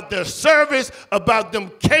 about their service, about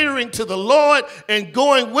them catering to the Lord and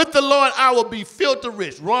going with the Lord, I would be filthy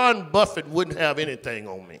rich. Ron Buffett wouldn't have anything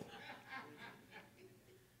on me.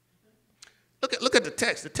 Look at the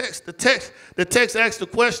text. The text asks the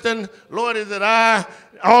question, Lord, is it I?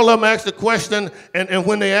 All of them ask the question, and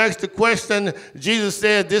when they ask the question, Jesus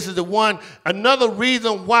said, this is the one. Another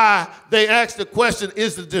reason why they ask the question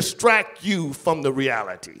is to distract you from the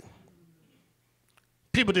reality.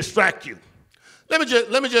 People distract you. Let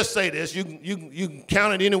me just say this. You can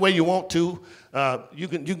count it any way you want to. You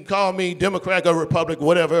can call me Democrat or Republican,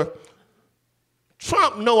 whatever.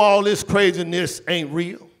 Trump know all this craziness ain't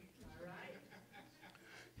real.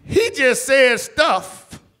 He just says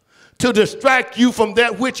stuff to distract you from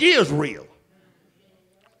that which is real.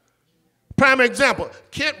 Prime example,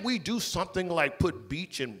 can't we do something like put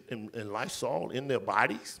bleach and Lysol in their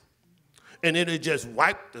bodies and then it just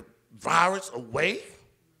wipe the virus away?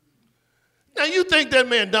 Now you think that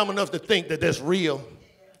man dumb enough to think that that's real?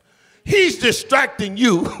 He's distracting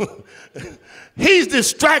you. He's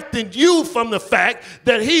distracting you from the fact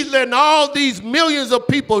that he's letting all these millions of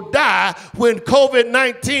people die when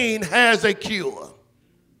COVID-19 has a cure.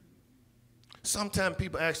 Sometimes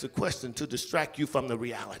people ask the question to distract you from the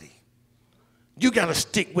reality. You got to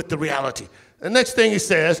stick with the reality. The next thing he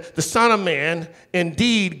says, the Son of Man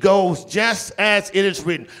indeed goes just as it is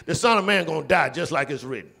written. The Son of Man going to die just like it's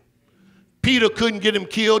written. Peter couldn't get him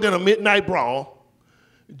killed in a midnight brawl.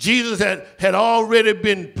 Jesus had already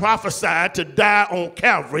been prophesied to die on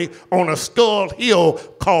Calvary, on a skull hill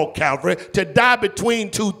called Calvary, to die between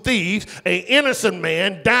two thieves, an innocent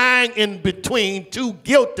man dying in between two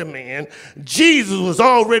guilty men. Jesus was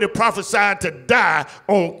already prophesied to die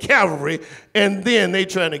on Calvary, and then they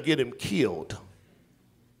trying to get him killed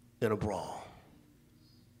in a brawl.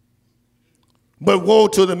 But woe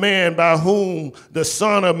to the man by whom the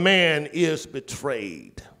Son of Man is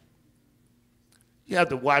betrayed. You have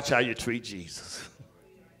to watch how you treat Jesus.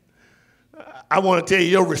 I want to tell you,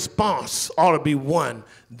 your response ought to be one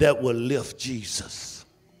that will lift Jesus.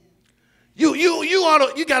 You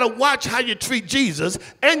got to watch how you treat Jesus,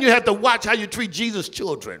 and you have to watch how you treat Jesus'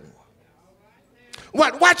 children.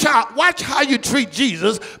 Watch how you treat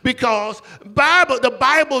Jesus, because the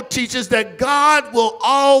Bible teaches that God will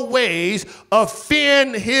always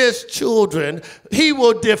offend his children. He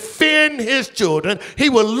will defend his children. He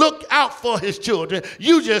will look out for his children.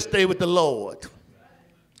 You just stay with the Lord.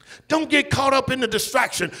 Don't get caught up in the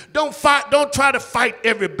distraction. Don't try to fight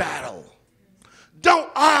every battle. Don't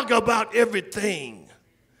argue about everything.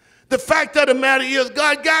 The fact of the matter is,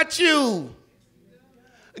 God got you.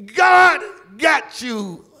 God got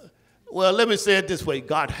you. Well, let me say it this way.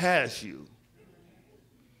 God has you.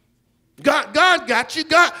 God got you.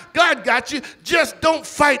 God got you. Just don't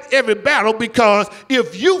fight every battle, because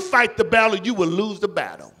if you fight the battle, you will lose the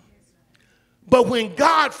battle. But when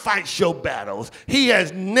God fights your battles, he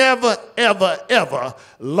has never, ever, ever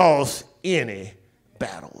lost any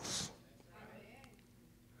battles.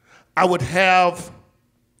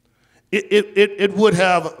 It would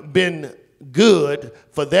have been good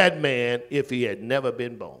for that man if he had never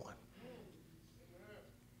been born.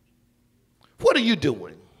 What are you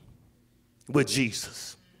doing with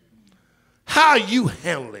Jesus? How are you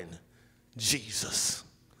handling Jesus?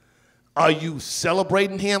 Are you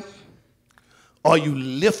celebrating him? Are you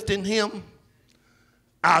lifting him?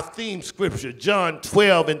 Our theme scripture, John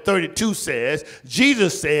 12:32 says,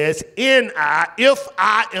 Jesus says, if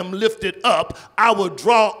I am lifted up, I will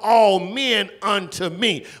draw all men unto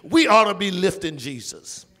me. We ought to be lifting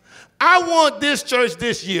Jesus. I want this church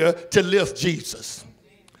this year to lift Jesus.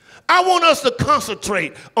 I want us to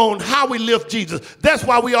concentrate on how we lift Jesus. That's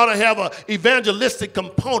why we ought to have an evangelistic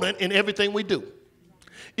component in everything we do.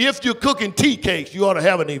 If you're cooking tea cakes, you ought to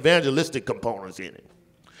have an evangelistic component in it.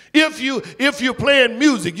 If you're playing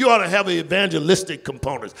music, you ought to have an evangelistic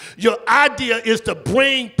component. Your idea is to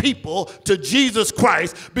bring people to Jesus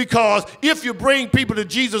Christ, because if you bring people to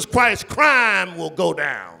Jesus Christ, crime will go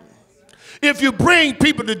down. If you bring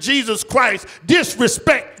people to Jesus Christ,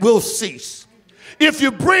 disrespect will cease. If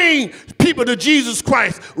you bring people to Jesus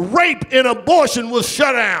Christ, rape and abortion will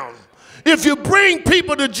shut down. If you bring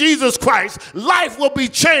people to Jesus Christ, life will be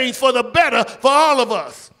changed for the better for all of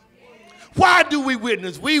us. Why do we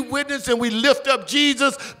witness? We witness and we lift up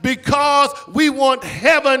Jesus because we want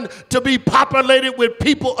heaven to be populated with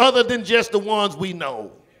people other than just the ones we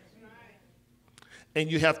know. And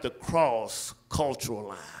you have to cross cultural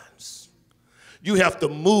lines. You have to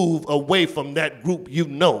move away from that group you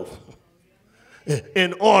know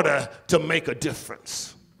in order to make a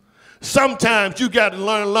difference. Sometimes you got to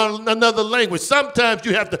learn another language. Sometimes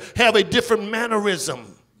you have to have a different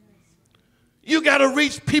mannerism. You got to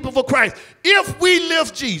reach people for Christ. If we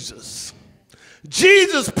lift Jesus,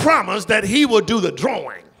 Jesus promised that he will do the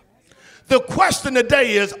drawing. The question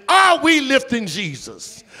today is, are we lifting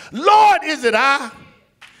Jesus? Lord, is it I?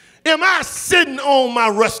 Am I sitting on my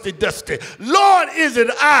rusty dusty? Lord, is it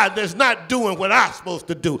I that's not doing what I'm supposed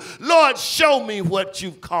to do? Lord, show me what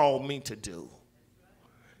you've called me to do.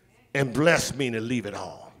 And bless me to leave it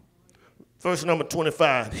all. Verse number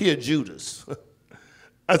 25, here Judas.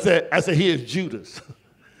 I said, here's Judas.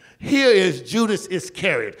 Here is Judas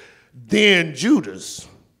Iscariot. Then Judas,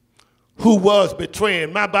 who was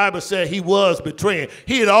betraying. My Bible said he was betraying.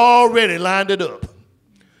 He had already lined it up.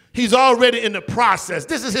 He's already in the process.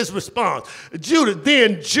 This is his response.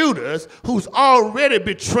 Then Judas, who's already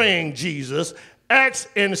betraying Jesus, asked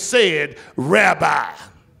and said, Rabbi,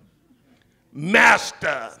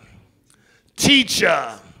 Master,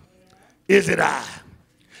 Teacher, is it I?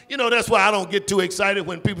 You know, that's why I don't get too excited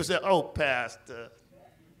when people say, oh, Pastor,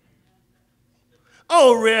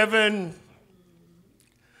 oh, Reverend.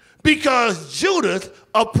 Because Judas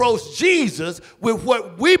approached Jesus with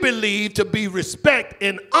what we believe to be respect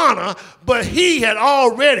and honor, but he had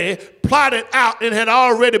already plotted out and had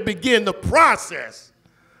already begun the process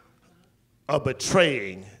of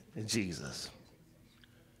betraying Jesus.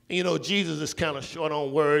 And you know, Jesus is kind of short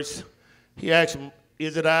on words. He asks him,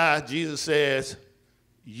 is it I? Jesus says,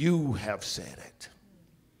 you have said it.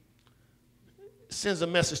 It sends a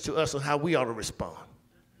message to us on how we ought to respond.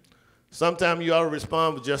 Sometimes you ought to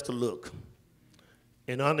respond with just a look.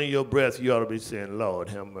 And under your breath, you ought to be saying, Lord,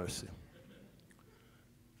 have mercy.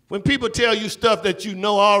 When people tell you stuff that you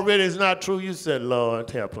know already is not true, you say, Lord,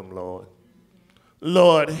 help them, Lord.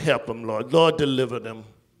 Lord, help them, Lord. Lord, deliver them.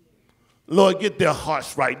 Lord, get their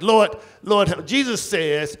hearts right. Lord, help. Jesus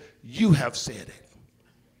says, you have said it.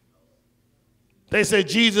 They say,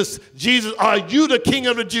 Jesus, are you the King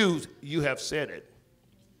of the Jews? You have said it.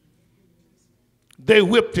 They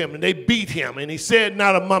whipped him and they beat him, and he said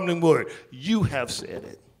not a mumbling word. You have said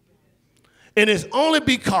it. And it's only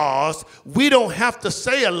because we don't have to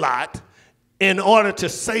say a lot in order to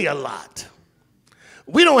say a lot.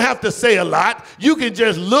 We don't have to say a lot. You can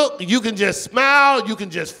just look, you can just smile, you can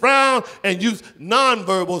just frown, and use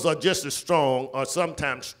nonverbals are just as strong or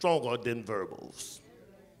sometimes stronger than verbals.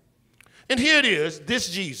 And here it is, this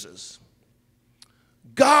Jesus,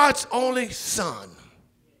 God's only Son,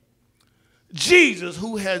 Jesus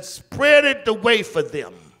who has spread the way for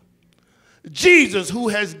them, Jesus who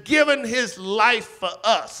has given his life for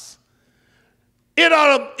us. It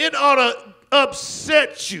ought to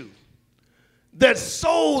upset you that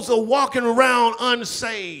souls are walking around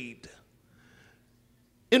unsaved.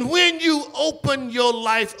 And when you open your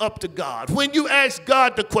life up to God, when you ask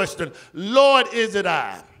God the question, Lord, is it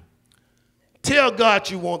I? Tell God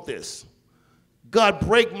you want this. God,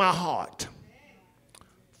 break my heart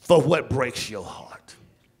for what breaks your heart.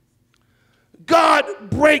 God,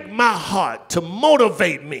 break my heart to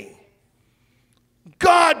motivate me.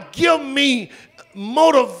 God, give me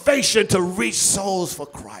motivation to reach souls for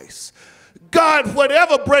Christ. God,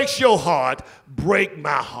 whatever breaks your heart, break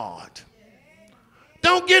my heart.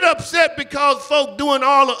 Don't get upset because folk doing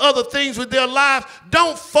all the other things with their lives.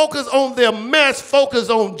 Don't focus on their mess. Focus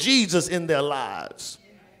on Jesus in their lives.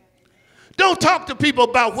 Don't talk to people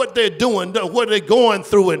about what they're doing, what they're going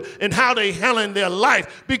through, and how they're handling their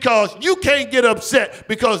life, because you can't get upset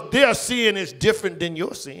because their sin is different than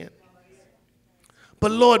your sin.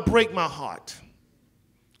 But Lord, break my heart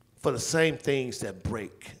for the same things that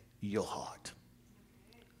break your heart.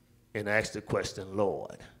 And ask the question,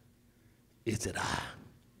 Lord, is it I?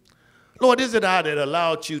 Lord, is it I that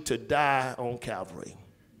allowed you to die on Calvary?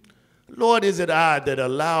 Lord, is it I that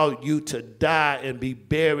allowed you to die and be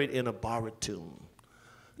buried in a borrowed tomb?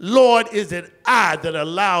 Lord, is it I that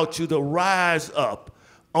allowed you to rise up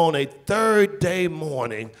on a third day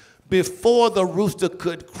morning before the rooster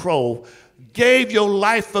could crow, gave your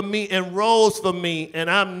life for me and rose for me, and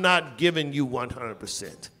I'm not giving you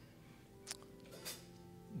 100%?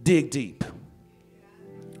 dig deep.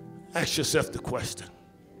 Ask yourself the question,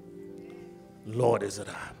 Lord, is it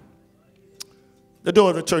I? The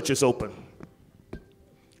door of the church is open.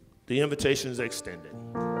 The invitation is extended.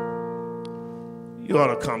 You ought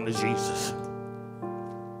to come to Jesus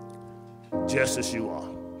just as you are.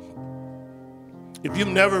 If you've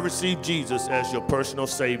never received Jesus as your personal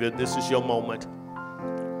Savior, this is your moment.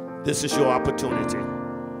 This is your opportunity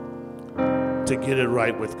to get it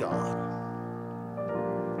right with God.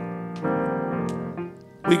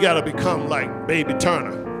 We got to become like Baby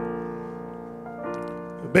Turner.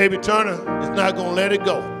 Baby Turner is not going to let it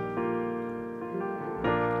go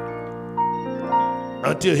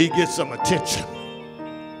until he gets some attention.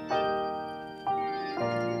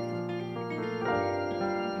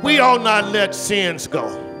 We ought not let sins go.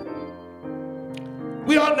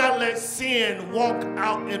 We ought not let sin walk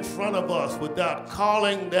out in front of us without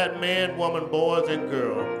calling that man, woman, boys, and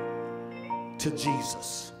girl to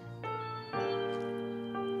Jesus.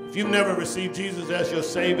 If you've never received Jesus as your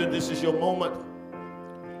Savior, this is your moment.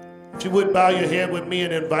 If you would bow your head with me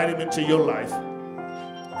and invite him into your life.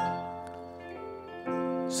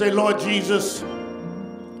 Say, Lord Jesus,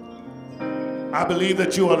 I believe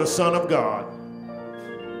that you are the Son of God.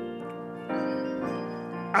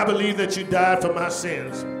 I believe that you died for my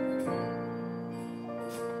sins.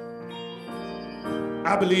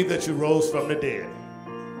 I believe that you rose from the dead.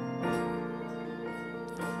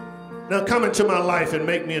 Now come into my life and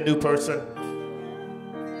make me a new person.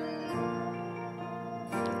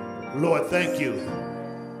 Lord, thank you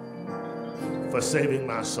for saving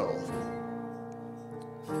my soul.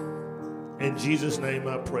 In Jesus' name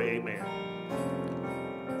I pray, amen.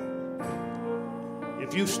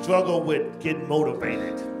 If you struggle with getting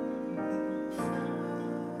motivated,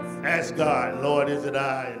 ask God, Lord, is it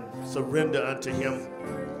I? And surrender unto him,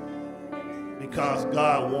 because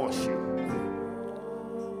God wants you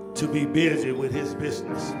to be busy with his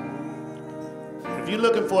business. If you're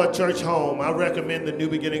looking for a church home, I recommend the New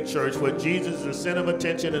Beginning Church, where Jesus is the center of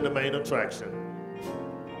attention and the main attraction.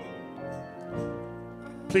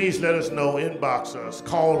 Please let us know, inbox us,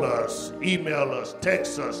 call us, email us,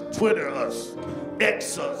 text us, Twitter us,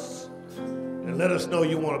 X us, and let us know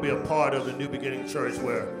you want to be a part of the New Beginning Church,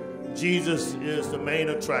 where Jesus is the main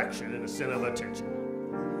attraction and the center of attention.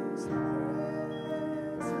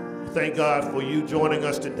 Thank God for you joining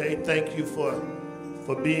us today. Thank you for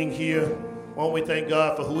being here. Why don't we thank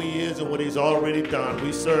God for who he is and what he's already done.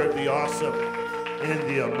 We serve the awesome and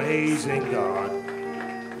the amazing God.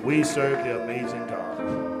 We serve the amazing God.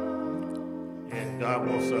 And God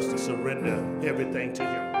wants us to surrender everything to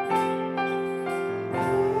him. I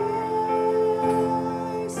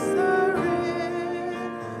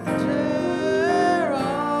surrender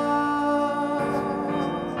all.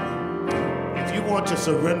 If you want to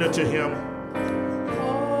surrender to him,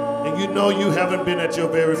 and you know you haven't been at your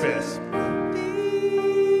very best,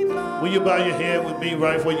 will you bow your head with me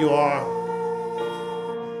right where you are?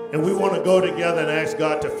 And we want to go together and ask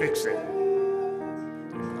God to fix it.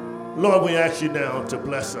 Lord, we ask you now to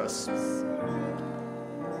bless us.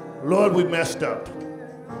 Lord, we messed up.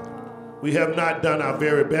 We have not done our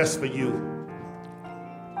very best for you.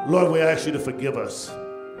 Lord, we ask you to forgive us.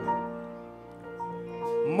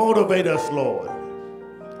 Motivate us, Lord.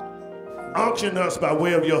 Unction us by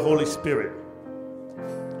way of your Holy Spirit.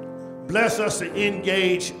 Bless us to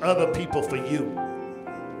engage other people for you.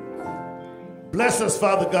 Bless us,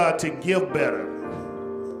 Father God, to give better.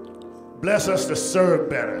 Bless us to serve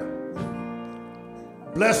better.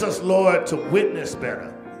 Bless us, Lord, to witness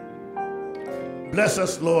better. Bless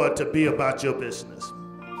us, Lord, to be about your business.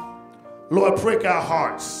 Lord, prick our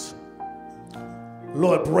hearts.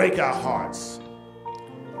 Lord, break our hearts.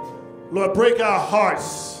 Lord, break our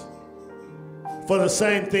hearts for the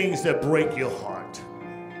same things that break your heart.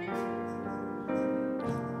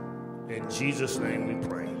 In Jesus' name we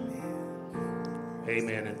pray.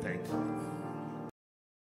 Amen and thank you.